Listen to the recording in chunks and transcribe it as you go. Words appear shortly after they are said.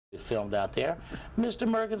filmed out there. Mr.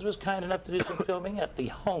 Mergens was kind enough to do some filming at the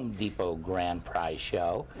Home Depot Grand Prize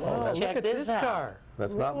Show. Oh, Check look at this out. car.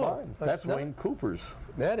 That's not mine. That's not- Wayne Cooper's.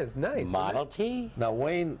 That is nice. Model T. Now,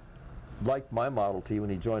 Wayne liked my Model T when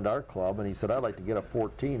he joined our club, and he said, I'd like to get a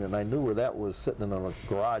 14, and I knew where that was sitting in a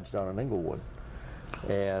garage down in Inglewood,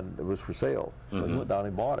 and it was for sale. So he went down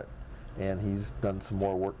and bought it. And he's done some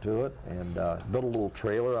more work to it, and built a little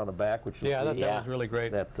trailer on the back, which you Yeah, see, that was really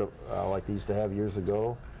great. that like they used to have years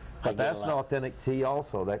ago. But get a that's an lot. authentic T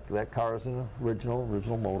also. That car is an original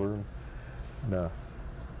motor. And,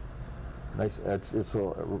 nice. It's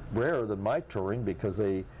rarer than my Touring because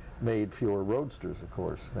they made fewer Roadsters, of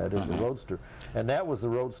course. That is the Roadster. And that was the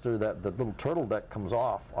Roadster that the little turtle deck comes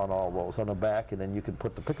off on all those on the back, and then you can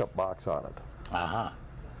put the pickup box on it. Uh-huh.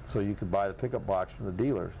 So you could buy the pickup box from the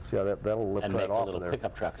dealer. See how that'll lift And right make a off little of there.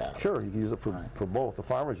 pickup truck out of it. Sure, you can use it for both. The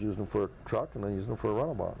farmer's using them for a truck, and then using them for a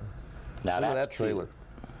runabout. Now Look at that's that trailer. cute.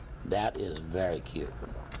 That is very cute.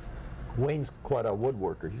 Wayne's quite a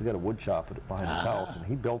woodworker. He's got a wood shop behind his house, and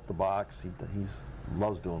he built the box. He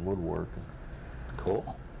loves doing woodwork. Cool.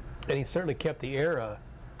 And he certainly kept the era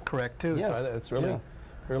correct, too. Yes, So that's really, yes.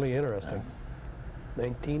 really interesting.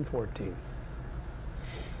 1914.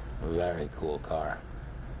 Very cool car.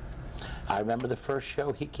 I remember the first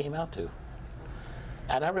show he came out to.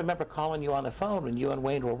 And I remember calling you on the phone when you and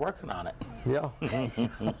Wayne were working on it. Yeah.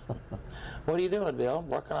 What are you doing, Bill?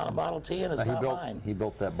 Working on a Model T and it's not mine. He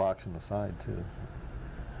built that box on the side, too.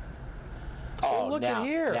 Oh, look now, at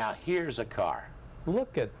here. Now, here's a car.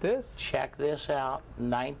 Look at this. Check this out.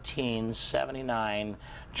 1979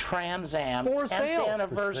 Trans Am For 10th sale.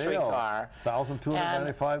 anniversary car.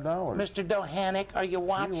 $1,295. Mr. Dohanik, are you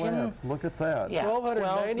watching? Look at that. Yeah,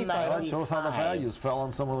 $1,295. That shows how the $1,295 values fell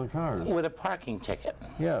on some of the cars. with a parking ticket.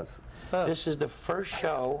 Yes. This is the first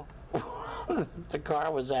show the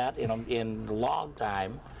car was at in a long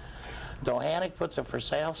time. Dohanik puts a for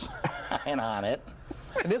sale sign on it.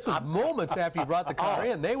 And this was moments after you brought the car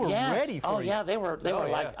in. They were ready for you. Oh yeah, they were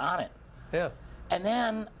like on it. Yeah. And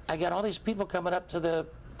then I got all these people coming up to the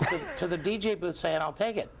to the DJ booth saying, "I'll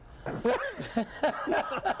take it."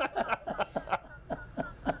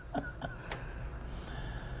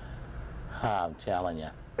 I'm telling you,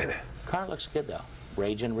 car looks good though.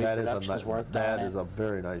 Raging Reproductions worked on it. That is a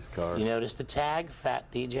very nice car. You notice the tag,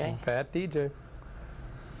 Fat DJ? Fat DJ.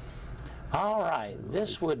 All right,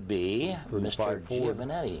 this would be Mr. 35 Ford.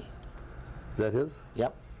 Giovanetti. Is that his?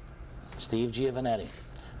 Yep, Steve Giovanetti.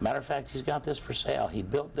 Matter of fact, he's got this for sale. He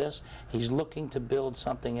built this. He's looking to build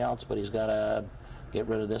something else, but he's got to get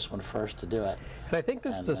rid of this one first to do it. And I think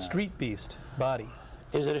this is a Street Beast body.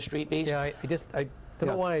 Is it a Street Beast? Yeah, I don't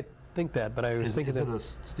know why I think that, but I was thinking that. Is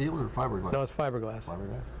it a steel or fiberglass? No, it's fiberglass.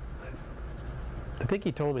 Fiberglass? I think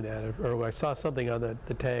he told me that, or I saw something on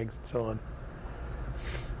the tags and so on.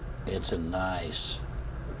 It's a nice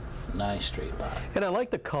street rod. And I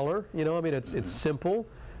like the color. You know, I mean, it's simple,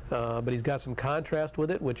 but he's got some contrast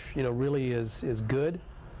with it, which really is good.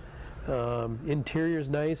 Interior's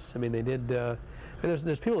nice. I mean, they did. And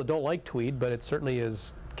there's people that don't like tweed, but it certainly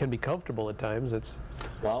can be comfortable at times.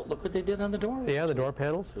 Well, look what they did on the door. Yeah, the door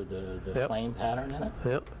panels. With the flame pattern in it.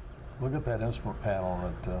 Yep. Look at that instrument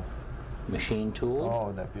panel. Machine tool. Oh,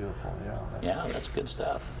 isn't that beautiful? Yeah. That's good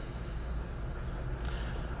stuff.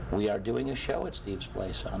 We are doing a show at Steve's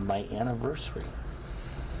place on my anniversary.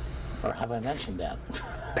 Or have I mentioned that?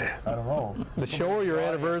 I don't know. The show or your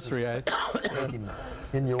anniversary? Making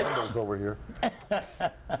innuendos over here.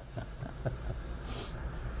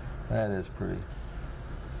 That is pretty.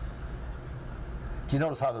 Do you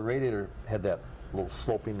notice how the radiator had that little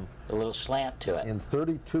sloping? A little slant to it. In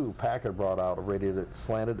 32, Packard brought out a radiator that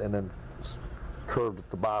slanted and then curved at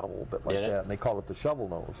the bottom a little bit like Did it? that, and they called it the shovel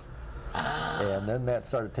nose. And then that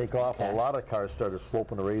started to take off, and a lot of cars started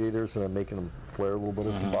sloping the radiators and then making them flare a little bit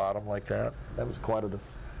at the bottom like that. That was quite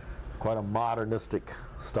a modernistic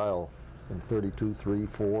style in 32, 3,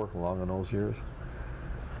 4, along in those years.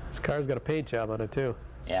 This car's got a paint job on it too.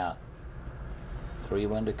 Yeah.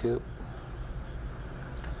 3-window coupe.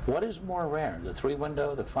 What is more rare, the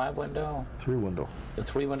 3-window, the 5-window? 3-window. The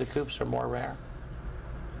 3-window coupes are more rare?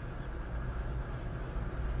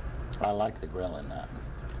 I like the grill in that.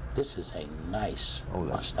 This is a nice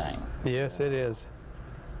Mustang. Yes, it is.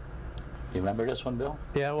 You remember this one, Bill?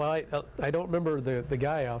 Yeah, well, I don't remember the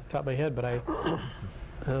guy off the top of my head, but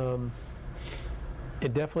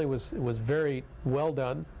it definitely was very well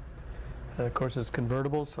done. Of course, it's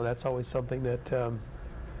convertible, so that's always something that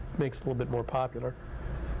makes it a little bit more popular.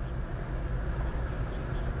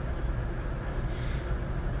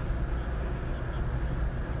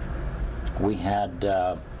 We had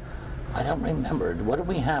I don't remember. What did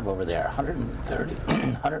we have over there? 130?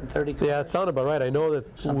 130 cars? Yeah, it sounded about right. I know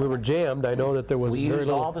that we were jammed. I know that there was We very used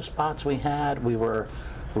little. all the spots we had. We were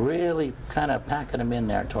really kind of packing them in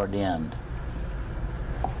there toward the end.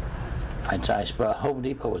 Home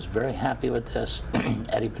Depot was very happy with this.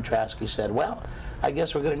 Eddie Petrasky said, well, I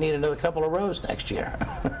guess we're going to need another couple of rows next year.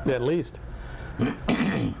 At least.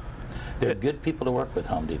 They're good people to work with,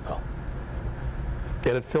 Home Depot.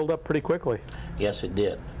 And it filled up pretty quickly. Yes, it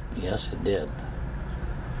did. Yes, it did.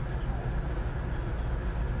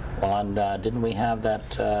 Well, and didn't we have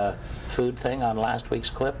that food thing on last week's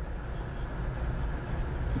clip?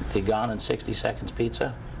 The Gone in 60 Seconds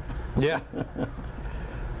pizza? Yeah.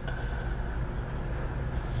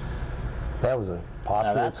 That was a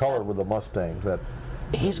popular that's color that- with the Mustangs. That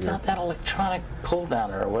He's got that electronic pull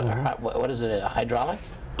down, or what is it, a hydraulic?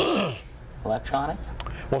 Electronic?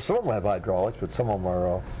 well, some of them have hydraulics, but some of them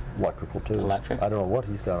are electrical too. Electric? I don't know what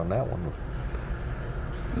he's got on that one.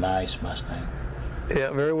 Nice Mustang. Yeah,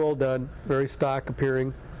 very well done. Very stock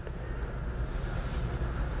appearing.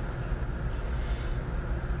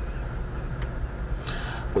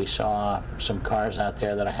 We saw some cars out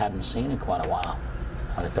there that I hadn't seen in quite a while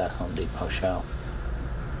out at that Home Depot show.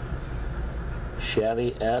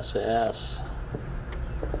 Chevy SS.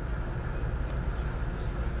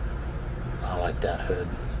 I like that hood.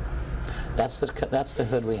 That's the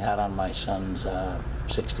hood we had on my son's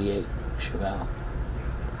 68 Chevelle.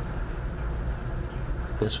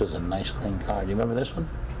 This was a nice clean car. Do you remember this one?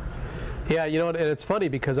 Yeah, you know, and it's funny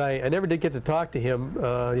because I never did get to talk to him. You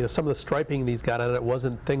know, some of the striping he's got on it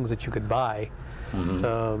wasn't things that you could buy.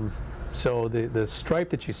 So the stripe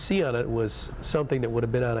that you see on it was something that would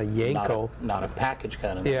have been on a Yanko. Not a package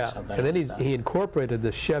kind of thing. Yeah, Something and then like that. he incorporated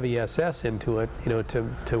the Chevy SS into it, you know,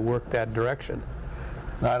 to work that direction.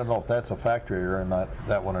 Now, I don't know if that's a factory error, not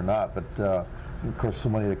that one or not, but of course, so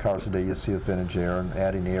many of the cars today you see a vintage air and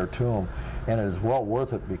adding the air to them, and it is well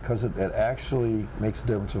worth it because it actually makes a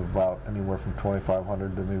difference of about anywhere from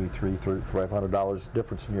 $2,500 to maybe $3,500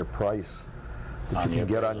 difference in your price that you can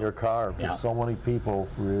get on your car. Because so many people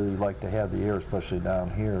really like to have the air, especially down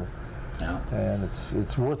here, and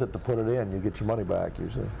it's worth it to put it in. You get your money back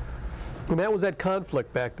usually. And that was that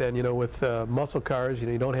conflict back then, you know, with muscle cars. You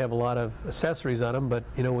know, you don't have a lot of accessories on them, but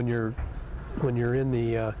you know, when you're in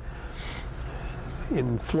the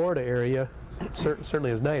in Florida area, it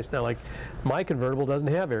certainly is nice. Now, like my convertible doesn't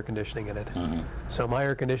have air conditioning in it, so my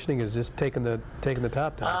air conditioning is just taking the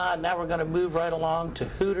top down. Now we're going to move right along to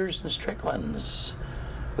Hooters and Strickland's.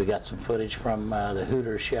 We got some footage from the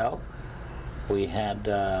Hooters show. We had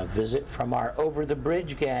a visit from our Over the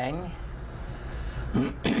Bridge gang.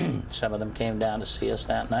 Some of them came down to see us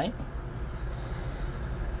that night.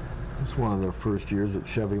 It's one of the first years that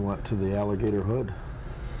Chevy went to the alligator hood.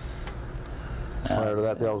 Prior to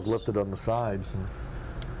that, that was lifted on the sides.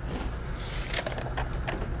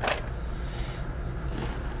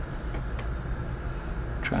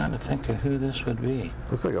 Trying to think of who this would be.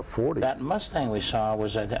 Looks like a 40. That Mustang we saw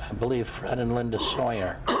was, I believe, Fred and Linda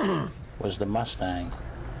Sawyer was the Mustang.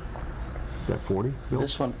 Is that 40? Bill?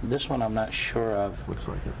 This one I'm not sure of. Looks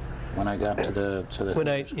like it. When I got to the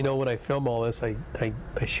When I film all this, I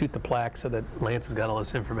shoot the plaque so that Lance has got all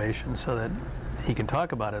this information so that he can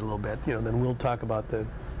talk about it a little bit. You know, then we'll talk about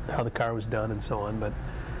how the car was done and so on. But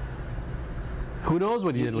who knows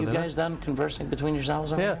what you did with it? You guys done conversing between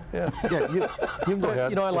yourselves over Yeah, there? yeah. Yeah, you can go ahead.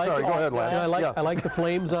 You know, I like Sorry, it. go ahead, Lance. You know, Yeah. I like the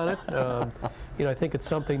flames on it. You know, I think it's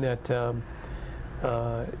something that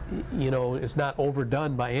you know, is not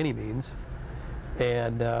overdone by any means,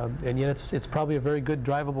 and yet it's probably a very good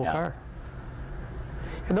drivable car.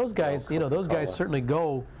 And those guys, you know, those guys certainly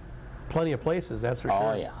go plenty of places. That's for sure.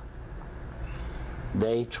 Oh yeah.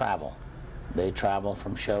 They travel. They travel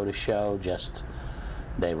from show to show. Just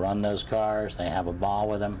they run those cars. They have a ball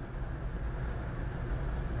with them.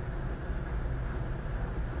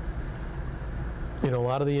 You know, a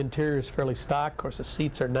lot of the interior is fairly stock. Of course, the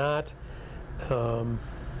seats are not.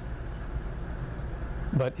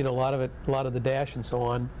 But you know, a lot of the dash and so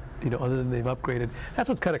on, you know, other than they've upgraded. That's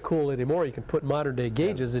what's kind of cool anymore. You can put modern day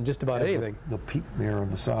gauges in just about anything. The peep mirror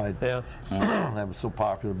on the side. Yeah. That was so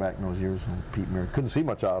popular back in those years. The peep mirror. Couldn't see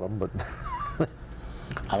much out of them, but.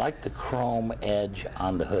 I like the chrome edge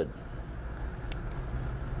on the hood,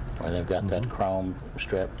 where they've got that chrome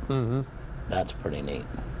strip. That's pretty neat.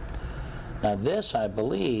 Now this, I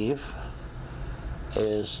believe,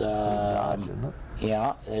 is Dodge, isn't it?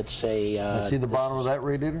 yeah, it's a. See the bottom of that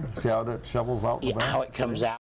radiator? See how that shovels out the back? How it comes out.